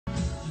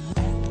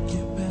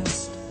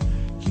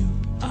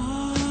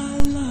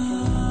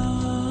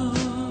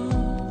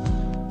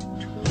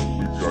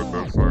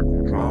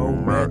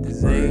met the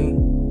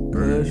zine,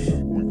 Kush,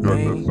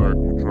 lean,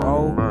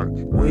 roll,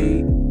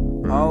 weed,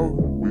 hoe,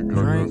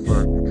 drinks,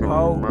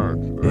 hoe,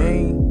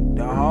 dean,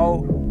 the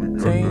whole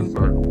team,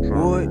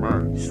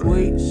 wood,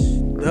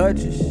 sweets,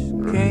 Duchess,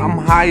 King. I'm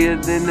higher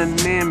than the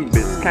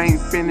Nimbus, can't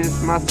finish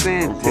my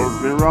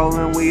sentence. Been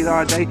rolling weed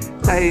all day,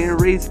 Nutty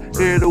Reese,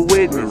 here to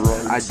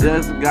witness. I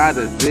just got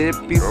a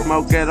zippy,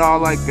 smoke it all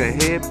like a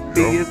hippie.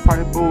 It's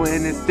purple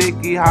and it's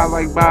sticky, hot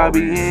like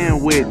Bobby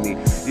and Whitney.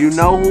 You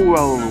know who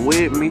rollin'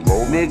 with me,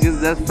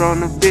 niggas that's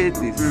from the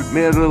 50s,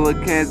 middle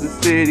of Kansas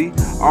City,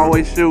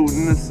 always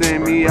shooting to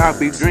send me. I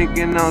be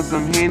drinking on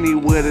some Henny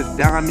with a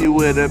dime,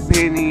 with a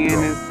penny,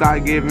 and it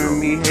start giving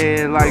me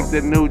head like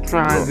the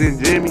neutrons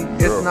in Jimmy.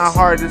 It's not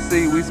hard to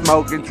see, we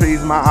smoking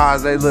trees, my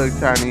eyes they look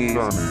Chinese,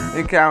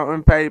 and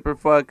counting paper,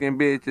 fucking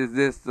bitches,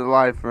 this the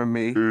life for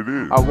me.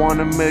 I want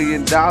 $1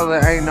 million,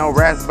 ain't no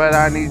rats, but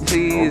I need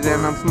cheese,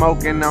 and I'm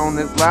smoking on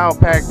this loud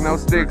pack, no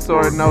sticks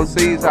or no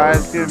seeds, high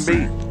as can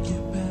be.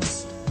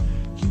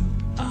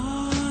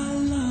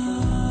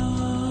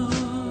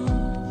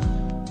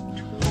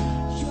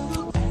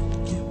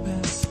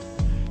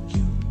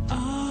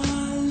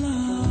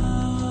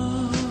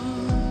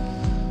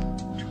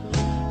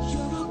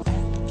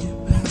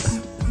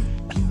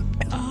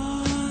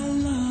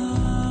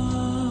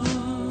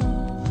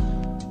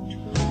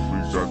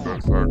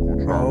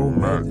 Roll,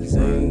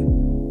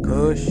 magazine,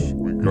 Kush,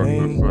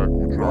 lean,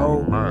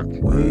 roll,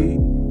 weed,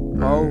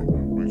 hoe,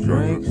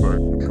 drinks,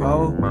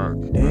 hoe,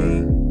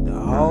 dean, the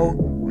whole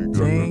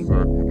team,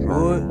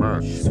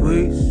 wood,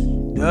 sweets,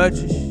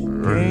 Duchess,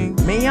 King.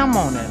 Me, I'm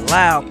on that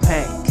loud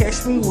pack.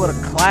 Catch me where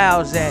the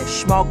clouds at.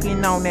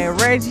 Smoking on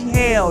that Reggie.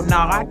 Hell no,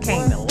 I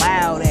can't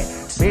allow that.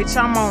 Bitch,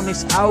 I'm on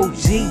this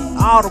OG.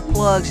 All the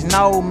plugs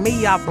know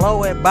me. I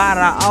blow it by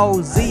the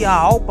OZ.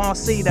 I hope I don't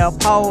see the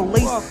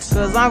police,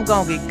 cause I'm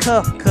gonna get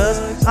cuffed, cuz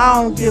I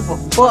don't give a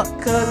fuck,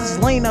 cuz it's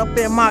lean up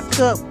in my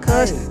cup,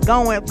 cuz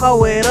go and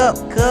pull it up,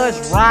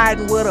 cuz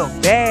riding with a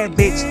bad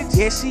bitch.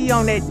 Yeah, she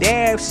on that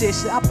dab shit.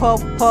 I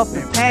puff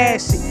and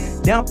pass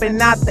it,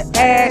 dumping out the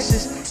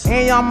ashes.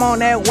 And I'm on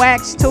that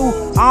wax too.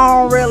 I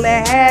don't really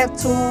have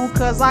to,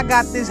 cause I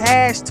got this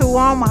hash too.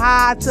 I'm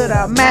high to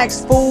the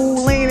max,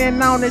 fool.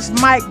 Leaning on this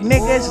mic,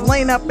 niggas.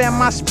 Lean up in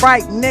my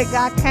Sprite, nigga.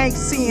 I can't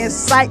see in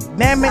sight.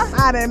 Damn it,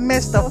 I done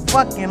missed the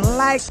fucking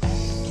light.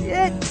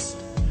 Shit.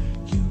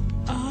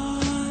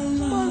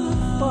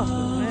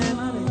 Motherfucker, man.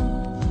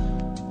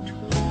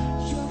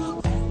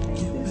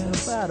 Ain't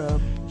this about a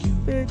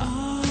bitch?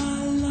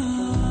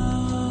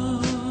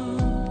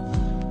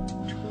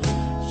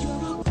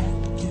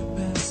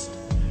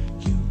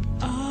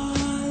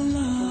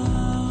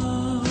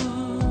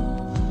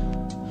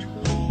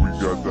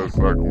 Got that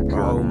cycle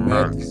trying to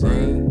match,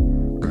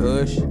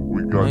 Kush,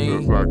 we got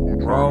that cycle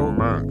trying to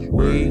match,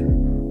 weed,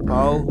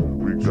 hoe,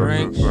 we got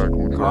drinks, that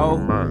cycle trying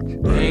to match,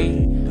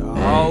 dean, the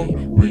whole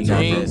We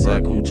got that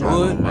cycle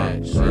trying to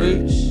match,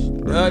 sweets,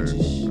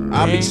 Duchess.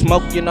 I be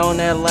smoking on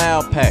that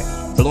loud pack,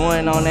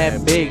 blowing on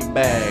that big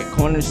bag.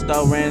 Corner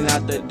store ran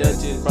out the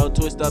Duchess, bro,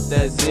 twist up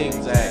that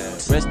zigzag.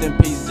 Rest in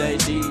peace,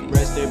 JD,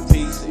 rest in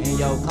peace in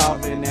your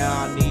coffin.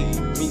 Now I need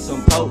me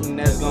some potent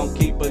that's gonna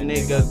keep a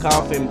nigga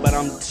coughing. But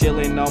I'm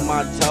chilling on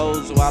my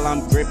toes while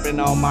I'm gripping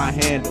on my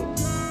handle.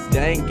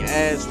 Dank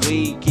ass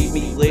weed keep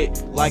me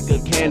lit like a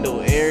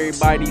candle.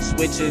 Everybody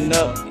switching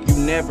up, you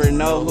never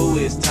know who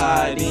is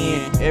tied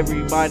in.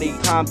 Everybody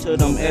calm to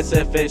them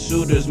SFS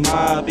shooters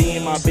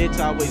mobbing. My bitch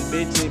always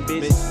bitching,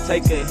 bitch.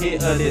 Take a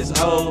hit of this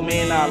old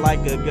man. I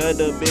like a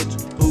gutter bitch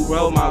who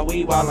roll my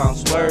weed while I'm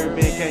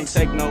swerving. Can't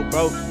take no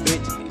broke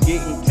bitch.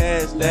 Getting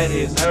cash that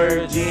is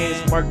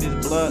urgent. Spark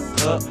this blood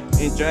up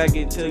and drag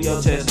it till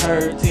your chest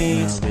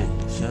hurting.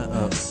 Shut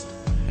up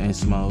and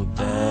smoke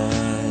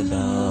that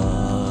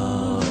up.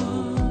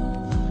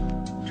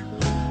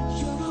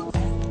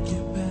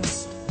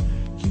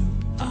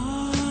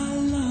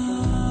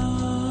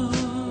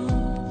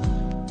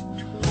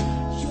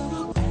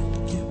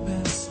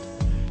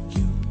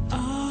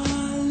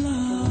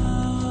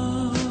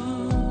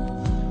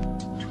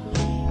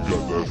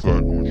 that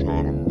cycle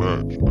trying to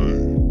match,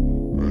 ayy,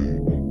 ayy.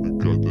 We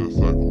got that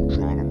cycle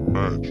trying to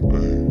match,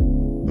 ayy,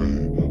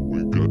 ayy. We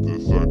got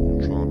that cycle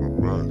trying to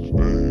match,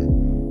 ayy,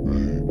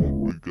 ayy.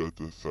 We got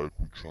that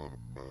cycle trying to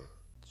match.